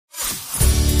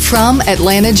From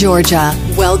Atlanta, Georgia,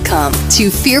 welcome to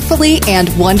Fearfully and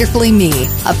Wonderfully Me,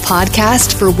 a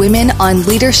podcast for women on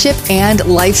leadership and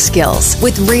life skills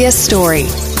with Rhea Story.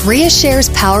 Rhea shares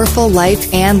powerful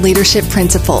life and leadership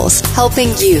principles, helping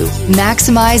you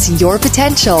maximize your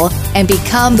potential and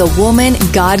become the woman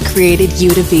God created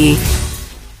you to be.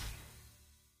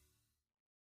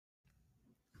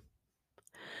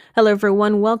 Hello,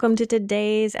 everyone. Welcome to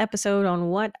today's episode on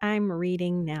what I'm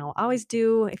reading now. I always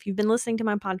do, if you've been listening to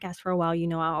my podcast for a while, you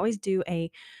know I always do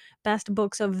a best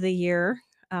books of the year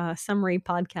summary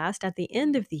podcast at the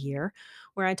end of the year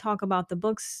where I talk about the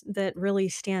books that really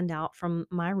stand out from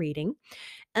my reading.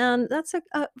 And that's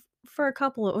for a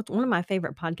couple of, one of my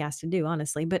favorite podcasts to do,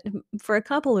 honestly. But for a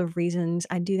couple of reasons,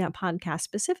 I do that podcast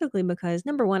specifically because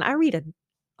number one, I read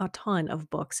a ton of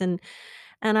books and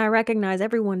I recognize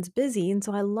everyone's busy. And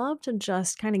so I love to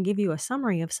just kind of give you a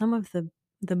summary of some of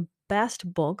the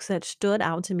best books that stood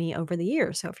out to me over the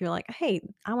years. So if you're like, hey,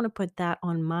 I want to put that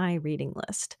on my reading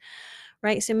list,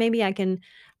 right? So maybe I can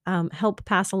help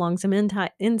pass along some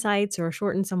insights or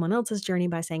shorten someone else's journey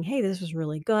by saying, hey, this was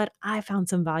really good. I found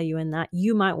some value in that.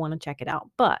 You might want to check it out.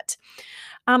 But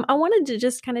I wanted to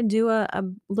just kind of do a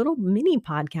little mini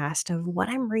podcast of what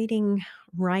I'm reading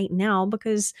right now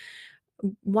because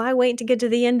why wait to get to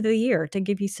the end of the year to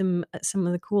give you some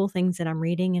of the cool things that I'm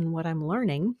reading and what I'm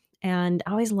learning? And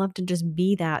I always love to just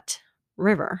be that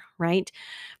river, right?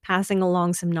 Passing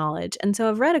along some knowledge. And so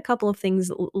I've read a couple of things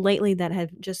lately that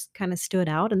have just kind of stood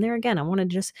out. And there again, I want to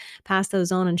just pass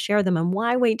those on and share them. And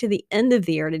why wait to the end of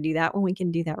the year to do that when we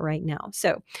can do that right now?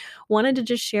 So wanted to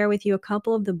just share with you a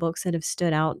couple of the books that have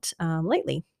stood out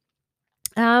lately.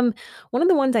 One of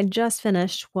the ones I just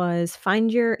finished was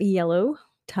Find Your Yellow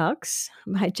Tux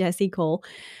by Jesse Cole.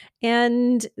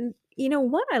 And you know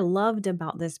what I loved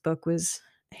about this book was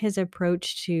his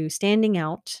approach to standing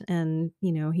out. And,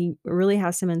 you know, he really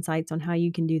has some insights on how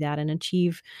you can do that and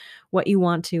achieve what you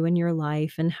want to in your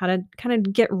life and how to kind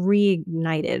of get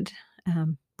reignited,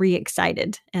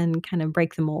 re-excited and kind of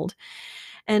break the mold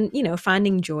and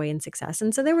finding joy and success.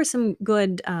 And so there were some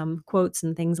good quotes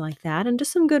and things like that and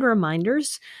just some good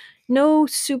reminders. No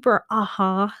super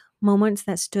aha moments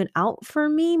that stood out for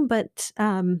me, but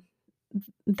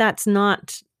that's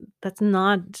not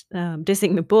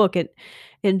dissing the book.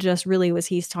 It just really was,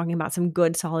 he's talking about some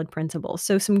good solid principles,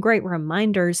 so some great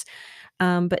reminders,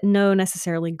 but no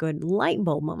necessarily good light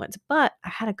bulb moments. But I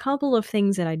had a couple of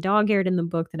things that I dog-eared in the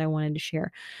book that I wanted to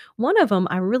share. One of them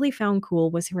I really found cool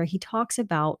was where he talks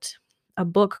about a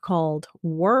book called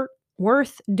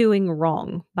Worth Doing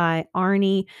Wrong by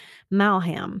Arnie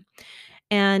Malham.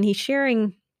 And he's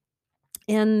sharing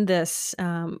in this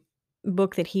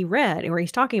book that he read, or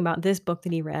he's talking about this book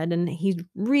that he read, and he's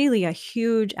really a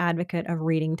huge advocate of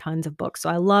reading tons of books. So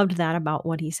I loved that about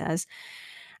what he says.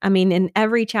 I mean, in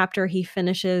every chapter, he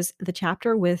finishes the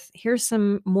chapter with, here's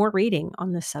some more reading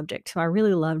on this subject. So I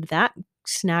really loved that.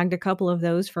 Snagged a couple of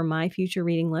those for my future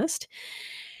reading list.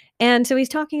 And so he's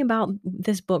talking about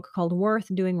this book called Worth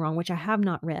Doing Wrong, which I have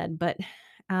not read, but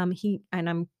I'm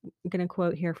going to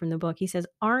quote here from the book. He says,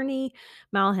 Arnie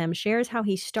Malham shares how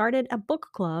he started a book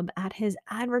club at his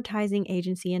advertising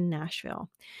agency in Nashville.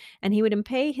 And he would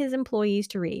pay his employees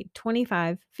to read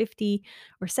 25, 50,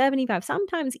 or 75,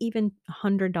 sometimes even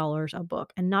 $100 a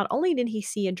book. And not only did he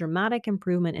see a dramatic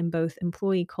improvement in both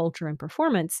employee culture and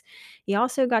performance, he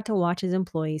also got to watch his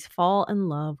employees fall in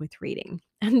love with reading.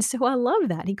 And so I love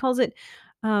that. He calls it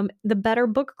the Better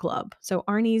Book Club. So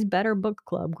Arnie's Better Book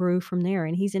Club grew from there,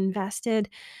 and he's invested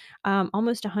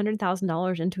almost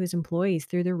 $100,000 into his employees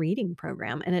through the reading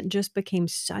program. And it just became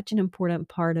such an important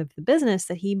part of the business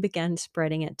that he began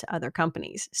spreading it to other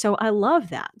companies. So I love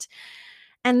that.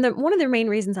 And one of the main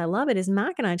reasons I love it is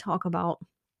Mac and I talk about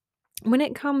when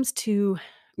it comes to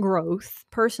growth,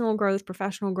 personal growth,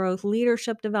 professional growth,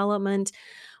 leadership development,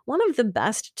 one of the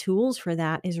best tools for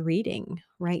that is reading,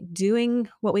 right? Doing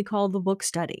what we call the book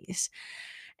studies.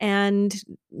 And,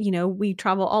 we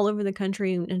travel all over the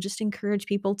country and just encourage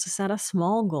people to set a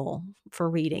small goal for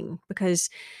reading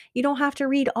because you don't have to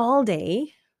read all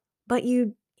day, but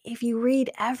if you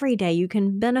read every day, you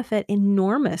can benefit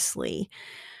enormously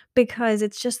because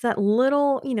it's just that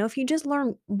little, if you just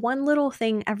learn one little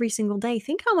thing every single day,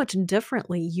 think how much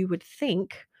differently you would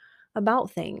think about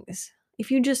things. If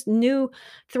you just knew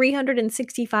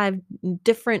 365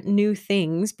 different new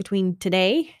things between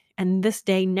today and this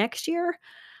day next year,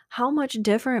 how much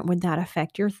different would that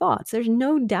affect your thoughts? There's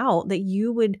no doubt that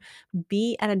you would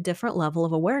be at a different level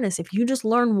of awareness if you just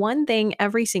learn one thing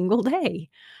every single day,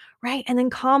 right? And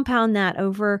then compound that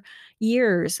over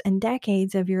years and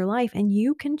decades of your life, and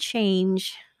you can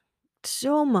change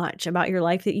so much about your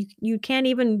life that you can't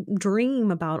even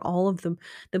dream about all of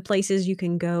the places you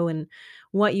can go and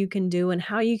what you can do and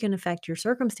how you can affect your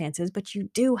circumstances, but you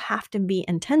do have to be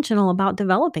intentional about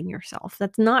developing yourself.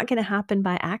 That's not going to happen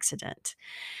by accident.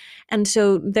 And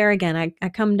so there again, I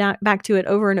come down back to it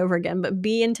over and over again, but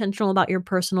be intentional about your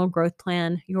personal growth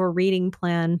plan, your reading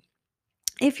plan.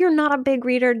 If you're not a big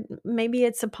reader, maybe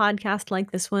it's a podcast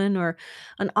like this one or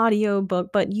an audio book,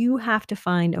 but you have to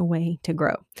find a way to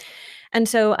grow. And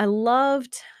so I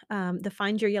loved the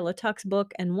Find Your Yellow Tux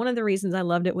book. And one of the reasons I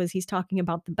loved it was he's talking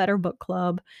about the Better Book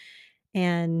Club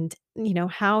and,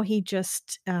 how he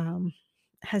just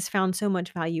has found so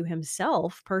much value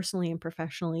himself, personally and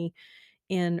professionally,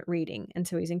 in reading. And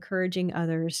so he's encouraging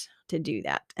others to do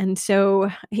that. And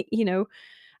so,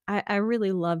 I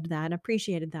really loved that,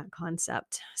 appreciated that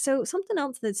concept. So, something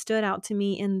else that stood out to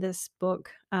me in this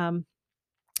book, and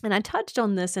I touched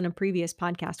on this in a previous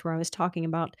podcast where I was talking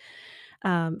about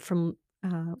from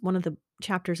one of the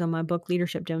chapters on my book,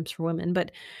 Leadership Gems for Women.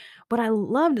 But what I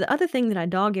loved, the other thing that I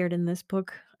dog eared in this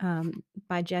book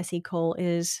by Jesse Cole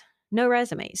is no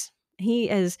resumes. He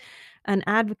is an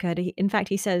advocate. In fact,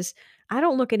 he says, I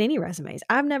don't look at any resumes.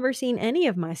 I've never seen any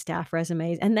of my staff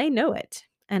resumes, and they know it.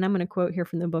 And I'm going to quote here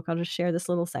from the book. I'll just share this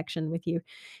little section with you.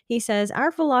 He says,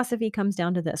 our philosophy comes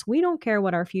down to this. We don't care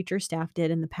what our future staff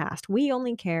did in the past. We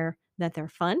only care that they're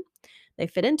fun, they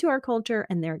fit into our culture,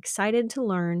 and they're excited to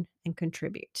learn and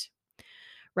contribute.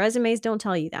 Resumes don't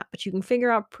tell you that, but you can figure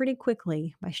out pretty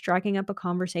quickly by striking up a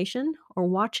conversation or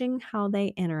watching how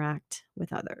they interact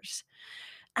with others.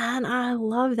 And I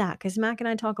love that because Mac and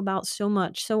I talk about so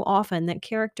often that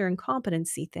character and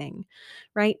competency thing,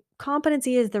 right?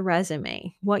 Competency is the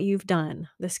resume, what you've done,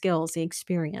 the skills, the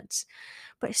experience.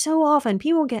 But so often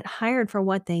people get hired for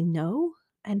what they know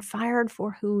and fired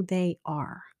for who they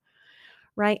are.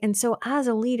 Right. And so as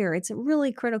a leader, it's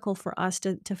really critical for us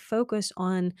to focus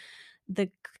on the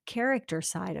character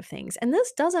side of things. And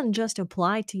this doesn't just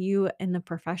apply to you in the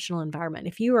professional environment.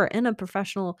 If you are in a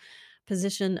professional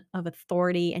position of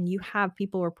authority and you have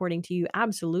people reporting to you,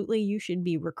 absolutely, you should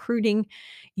be recruiting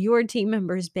your team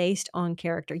members based on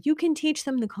character. You can teach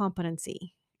them the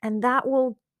competency, and that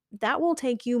will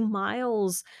take you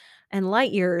miles and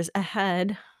light years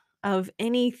ahead of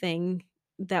anything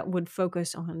that would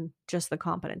focus on just the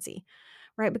competency,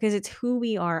 right? Because it's who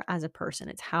we are as a person.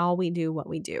 It's how we do what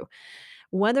we do.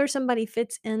 Whether somebody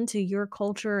fits into your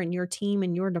culture and your team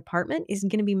and your department is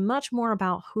going to be much more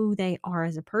about who they are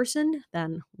as a person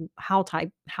than how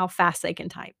fast they can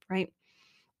type, right?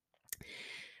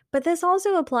 But this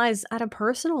also applies at a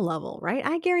personal level, right?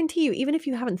 I guarantee you, even if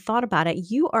you haven't thought about it,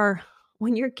 you are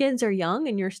when your kids are young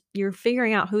and you're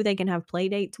figuring out who they can have play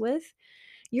dates with,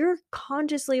 you're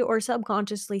consciously or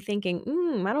subconsciously thinking,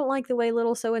 I don't like the way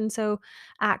little so and so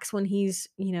acts when he's,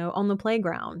 on the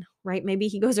playground, right? Maybe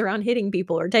he goes around hitting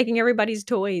people or taking everybody's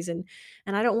toys. And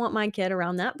I don't want my kid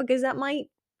around that because that might,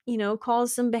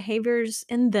 cause some behaviors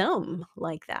in them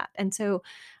like that. And so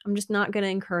I'm just not going to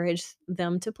encourage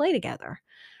them to play together.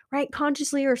 Right?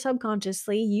 Consciously or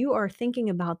subconsciously, you are thinking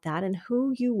about that and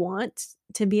who you want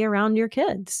to be around your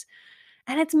kids.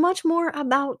 And it's much more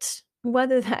about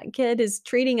whether that kid is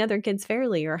treating other kids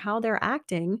fairly or how they're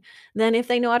acting than if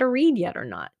they know how to read yet or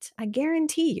not. I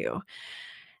guarantee you.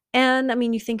 And I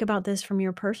mean, you think about this from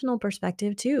your personal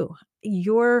perspective too.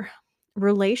 Your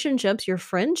relationships, your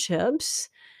friendships,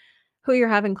 who you're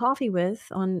having coffee with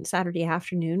on Saturday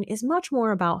afternoon is much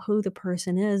more about who the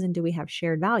person is and do we have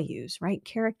shared values, right?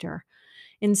 Character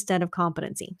instead of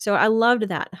competency. So I loved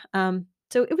that.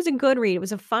 So it was a good read. It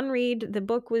was a fun read. The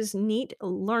book was neat.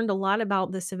 Learned a lot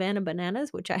about the Savannah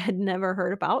bananas, which I had never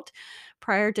heard about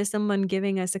prior to someone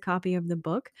giving us a copy of the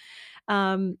book.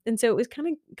 And so it was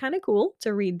kind of cool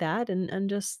to read that and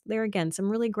just there again, some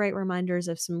really great reminders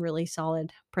of some really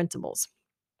solid principles.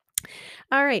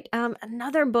 All right.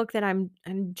 Another book that I'm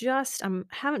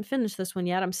haven't finished this one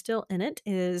yet. I'm still in it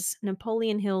is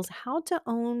Napoleon Hill's How to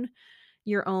Own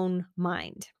Your Own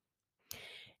Mind.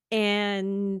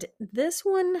 And this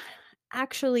one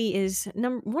actually is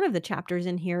one of the chapters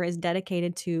in here is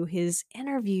dedicated to his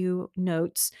interview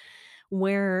notes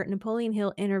where Napoleon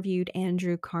Hill interviewed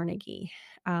Andrew Carnegie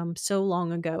so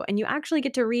long ago. And you actually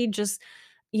get to read just,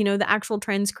 the actual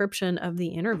transcription of the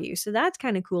interview. So that's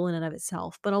kind of cool in and of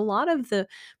itself. But a lot of the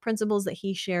principles that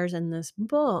he shares in this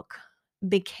book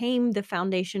became the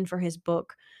foundation for his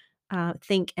book,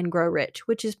 Think and Grow Rich,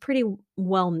 which is pretty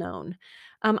well known.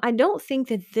 I don't think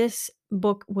that this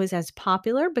book was as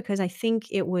popular because I think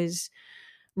it was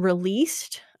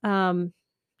released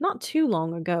not too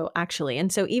long ago, actually.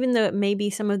 And so even though maybe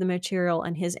some of the material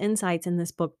and his insights in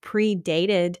this book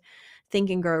predated Think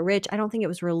and Grow Rich, I don't think it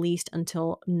was released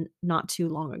until not too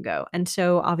long ago. And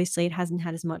so obviously it hasn't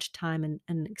had as much time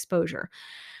and exposure.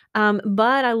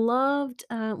 But I loved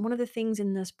one of the things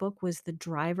in this book was the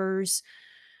drivers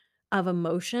of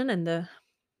emotion and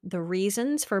the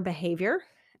reasons for behavior,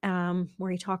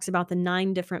 where he talks about the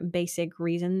 9 different basic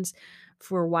reasons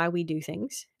for why we do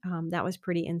things. That was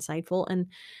pretty insightful,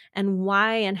 and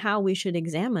why and how we should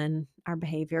examine our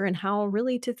behavior and how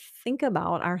really to think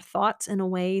about our thoughts in a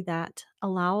way that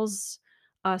allows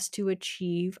us to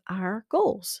achieve our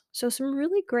goals. So some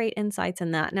really great insights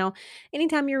in that. Now,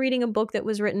 anytime you're reading a book that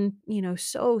was written,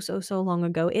 so long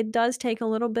ago, it does take a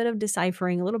little bit of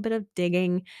deciphering, a little bit of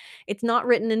digging. It's not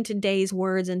written in today's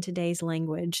words and today's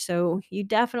language. So you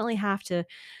definitely have to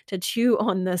chew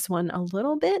on this one a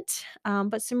little bit,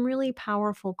 but some really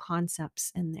powerful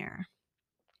concepts in there.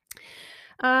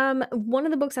 One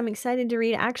of the books I'm excited to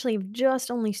read, actually I've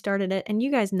just only started it, and you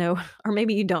guys know, or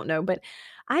maybe you don't know, but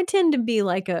I tend to be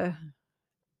like I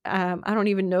don't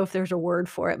even know if there's a word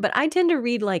for it, but I tend to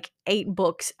read like 8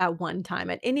 books at one time.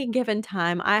 At any given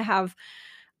time, I have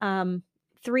um,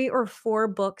 3 or 4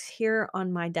 books here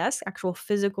on my desk, actual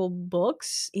physical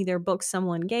books, either books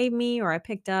someone gave me or I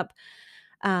picked up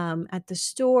at the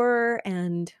store.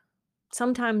 And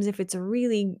sometimes, if it's a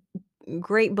really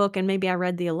great book and maybe I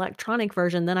read the electronic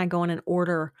version, then I go in and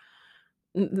order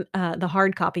the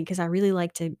hard copy because I really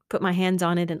like to put my hands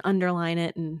on it and underline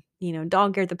it and,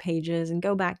 dog ear the pages and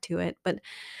go back to it. But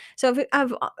so if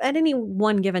I've at any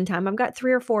one given time, I've got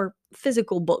 3 or 4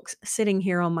 physical books sitting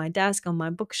here on my desk, on my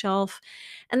bookshelf.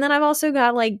 And then I've also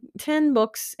got like 10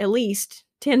 books, at least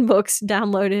 10 books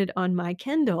downloaded on my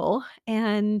Kindle.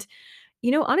 And,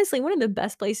 honestly, one of the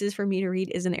best places for me to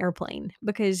read is an airplane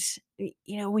because,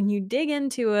 when you dig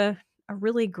into a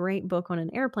really great book on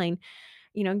an airplane,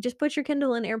 just put your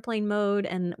Kindle in airplane mode.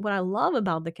 And what I love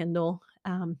about the Kindle,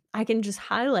 I can just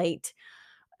highlight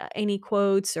any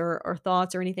quotes or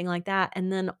thoughts or anything like that.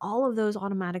 And then all of those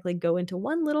automatically go into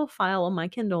one little file on my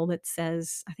Kindle that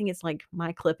says, I think it's like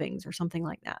my clippings or something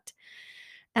like that.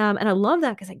 And I love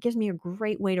that because it gives me a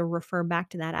great way to refer back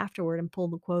to that afterward and pull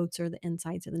the quotes or the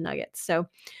insights or the nuggets. So,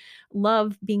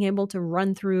 love being able to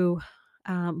run through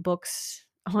books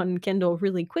on Kindle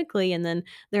really quickly. And then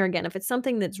there again, if it's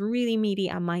something that's really meaty,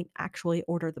 I might actually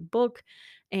order the book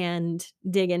and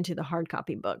dig into the hard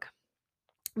copy book.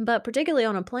 But particularly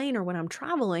on a plane or when I'm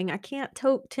traveling, I can't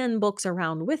tote 10 books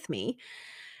around with me.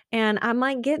 And I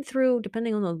might get through,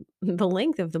 depending on the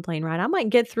length of the plane ride, I might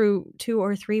get through 2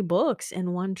 or 3 books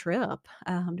in one trip,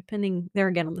 depending there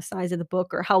again on the size of the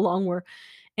book or how long we're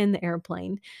in the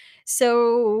airplane.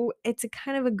 So it's a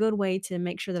kind of a good way to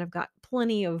make sure that I've got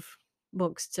plenty of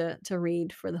books to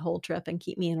read for the whole trip and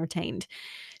keep me entertained.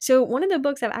 So one of the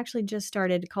books I've actually just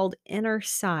started called Inner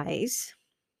Size,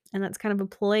 and that's kind of a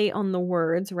play on the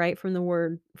words, right, from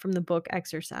the book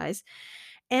Exercise.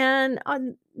 And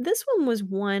on this one was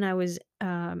one I was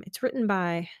it's written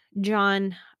by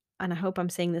John, and I hope I'm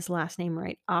saying this last name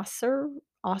right,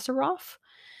 Osseroff.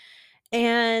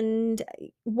 And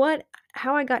what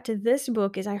how I got to this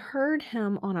book is I heard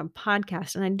him on a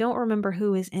podcast, and I don't remember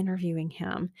who is interviewing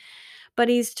him, but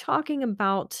he's talking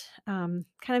about kind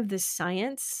of the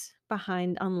science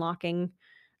behind unlocking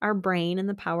our brain and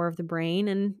the power of the brain.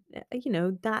 And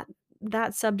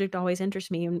that subject always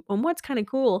interests me. And what's kind of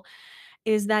cool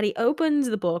is that he opens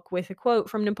the book with a quote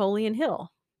from Napoleon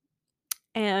Hill.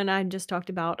 And I just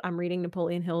talked about I'm reading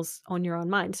Napoleon Hill's On Your Own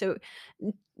Mind. So,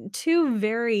 n 2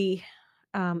 very,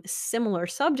 similar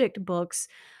subject books,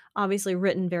 obviously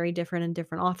written very different and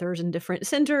different authors and different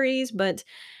centuries, but,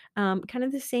 kind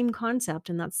of the same concept.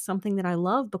 And that's something that I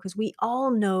love because we all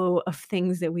know of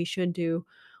things that we should do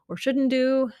or shouldn't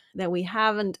do that we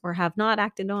haven't or have not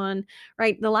acted on,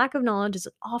 right? The lack of knowledge is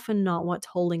often not what's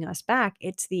holding us back,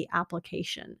 it's the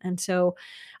application. And so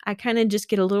I kind of just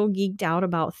get a little geeked out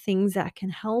about things that can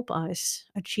help us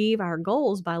achieve our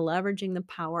goals by leveraging the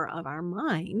power of our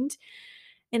mind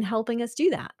and helping us do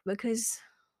that because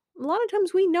a lot of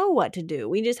times we know what to do.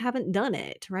 We just haven't done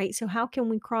it, right? So how can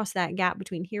we cross that gap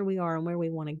between here we are and where we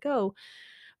want to go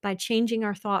by changing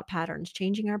our thought patterns,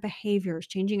 changing our behaviors,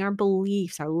 changing our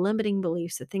beliefs, our limiting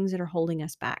beliefs, the things that are holding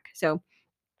us back. So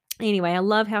anyway, I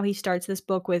love how he starts this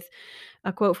book with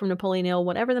a quote from Napoleon Hill,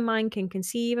 whatever the mind can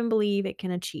conceive and believe it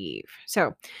can achieve.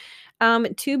 So,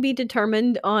 to be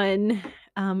determined on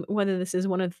whether this is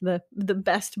one of the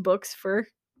best books for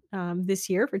this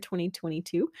year for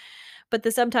 2022. But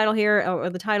the subtitle here, or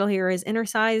the title here, is Inner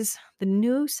Size: The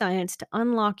New Science to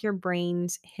Unlock Your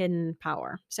Brain's Hidden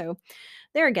Power. So,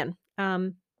 there again,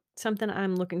 something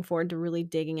I'm looking forward to really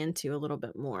digging into a little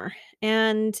bit more.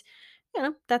 And,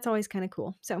 that's always kind of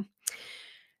cool. So,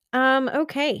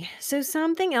 Okay. So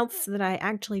something else that I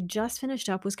actually just finished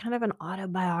up was kind of an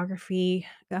autobiography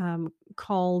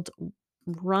called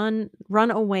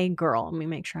Runaway Girl. Let me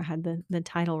make sure I had the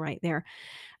title right there.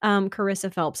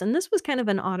 Carissa Phelps. And this was kind of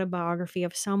an autobiography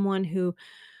of someone who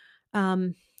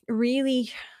um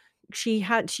really she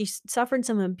suffered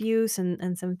some abuse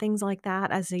and some things like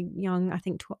that as a young, I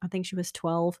think she was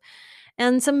 12,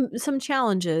 and some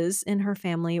challenges in her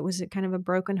family. It was a kind of a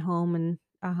broken home, and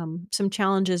some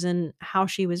challenges in how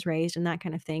she was raised and that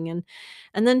kind of thing.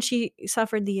 And then she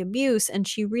suffered the abuse, and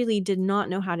she really did not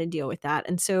know how to deal with that.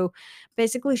 And so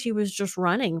basically she was just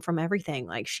running from everything.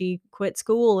 Like, she quit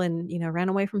school and, ran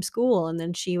away from school, and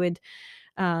then she would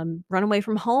run away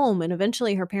from home. And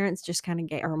eventually her parents just kind of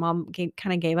gave, her mom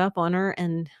kind of gave up on her.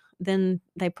 And then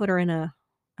they put her in a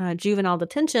juvenile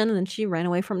detention, and then she ran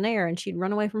away from there, and she'd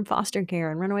run away from foster care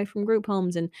and run away from group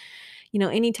homes. And,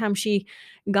 anytime she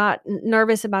got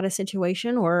nervous about a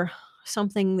situation or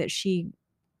something that she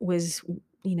was,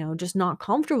 just not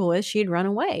comfortable with, she'd run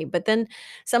away. But then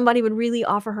somebody would really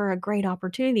offer her a great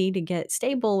opportunity to get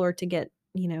stable, or to get,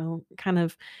 kind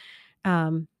of,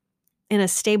 um, in a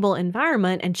stable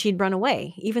environment, and she'd run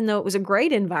away, even though it was a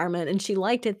great environment and she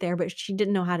liked it there, but she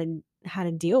didn't know how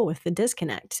to deal with the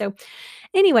disconnect. So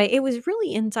anyway, it was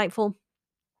really insightful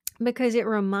because it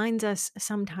reminds us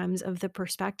sometimes of the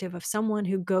perspective of someone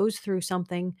who goes through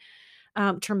something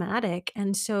traumatic,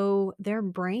 and so their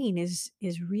brain is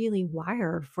really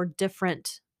wired for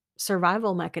different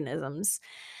survival mechanisms.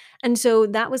 And so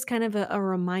that was kind of a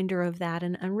reminder of that,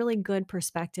 and a really good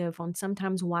perspective on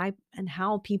sometimes why and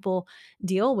how people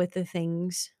deal with the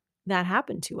things that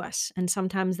happen to us. And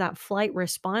sometimes that flight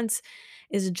response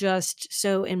is just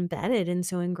so embedded and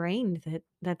so ingrained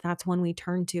that's one we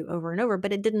turn to over and over.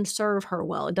 But it didn't serve her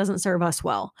well. It doesn't serve us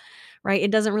well, right?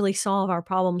 It doesn't really solve our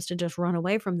problems to just run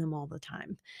away from them all the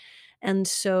time. And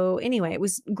so anyway, it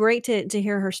was great to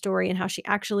hear her story and how she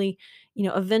actually,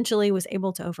 eventually was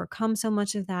able to overcome so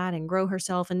much of that and grow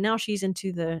herself. And now she's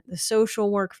into the social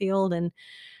work field. And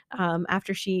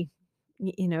after she,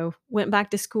 went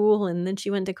back to school, and then she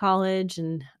went to college,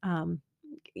 and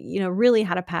really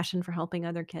had a passion for helping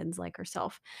other kids like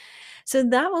herself. So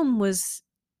that one was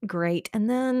great. And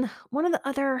then one of the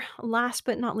other, last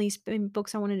but not least,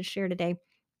 books I wanted to share today,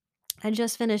 I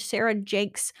just finished Sarah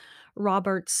Jakes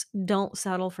Roberts' Don't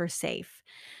Settle for Safe.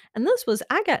 And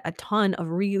I got a ton of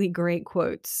really great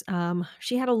quotes.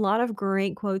 She had a lot of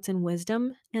great quotes and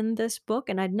wisdom in this book,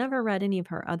 and I'd never read any of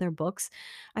her other books.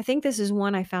 I think this is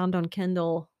one I found on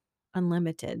Kindle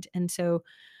Unlimited. And so,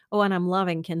 oh, and I'm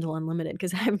loving Kindle Unlimited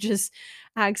because I have just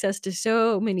access to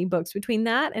so many books. Between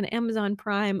that and Amazon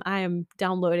Prime, I am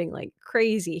downloading like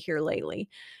crazy here lately.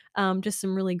 Just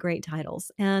some really great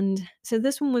titles. And so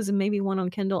this one was maybe one on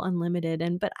Kindle Unlimited,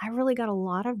 but I really got a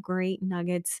lot of great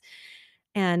nuggets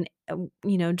and,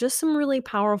 just some really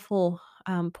powerful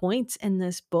points in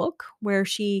this book where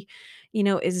she,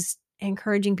 is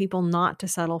encouraging people not to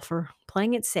settle for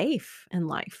playing it safe in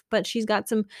life. But she's got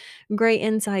some great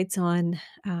insights on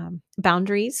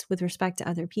boundaries with respect to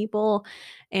other people,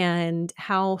 and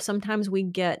how sometimes we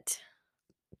get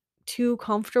too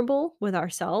comfortable with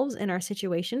ourselves and our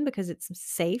situation because it's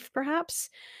safe, perhaps,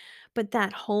 but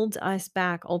that holds us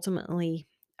back ultimately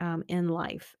in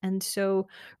life. And so,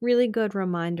 really good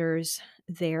reminders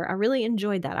there. I really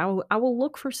enjoyed that. I will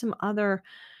look for some other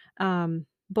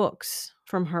books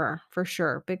from her for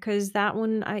sure, because that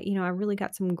one, I really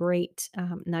got some great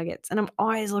nuggets, and I'm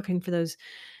always looking for those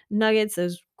nuggets,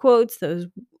 those quotes, those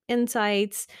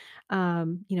insights.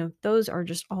 Those are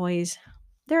just always,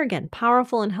 they're again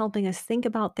powerful in helping us think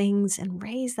about things and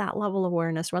raise that level of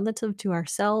awareness relative to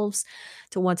ourselves,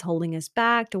 to what's holding us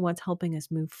back, to what's helping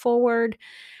us move forward.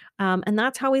 And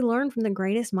that's how we learn from the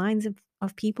greatest minds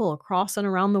of people across and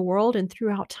around the world and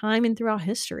throughout time and throughout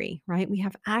history, right? We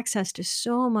have access to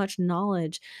so much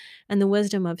knowledge and the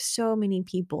wisdom of so many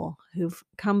people who've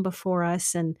come before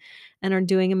us and are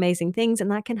doing amazing things. And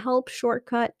that can help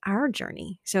shortcut our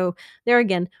journey. So there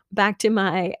again, back to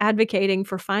my advocating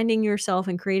for finding yourself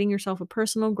and creating yourself a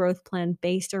personal growth plan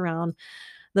based around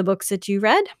the books that you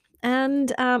read.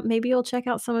 And maybe you'll check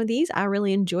out some of these. I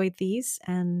really enjoyed these,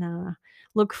 and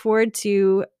look forward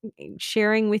to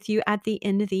sharing with you at the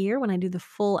end of the year when I do the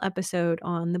full episode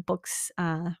on the books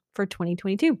for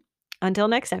 2022. Until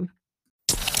next time.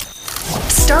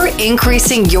 Start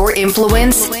increasing your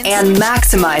influence and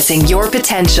maximizing your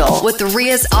potential with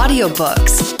Ria's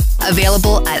audiobooks.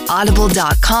 Available at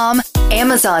audible.com,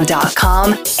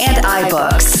 amazon.com, and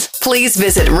iBooks. Please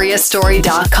visit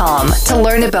riastory.com to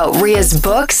learn about Ria's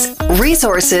books,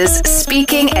 resources,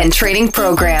 speaking, and training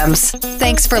programs.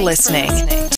 Thanks for listening.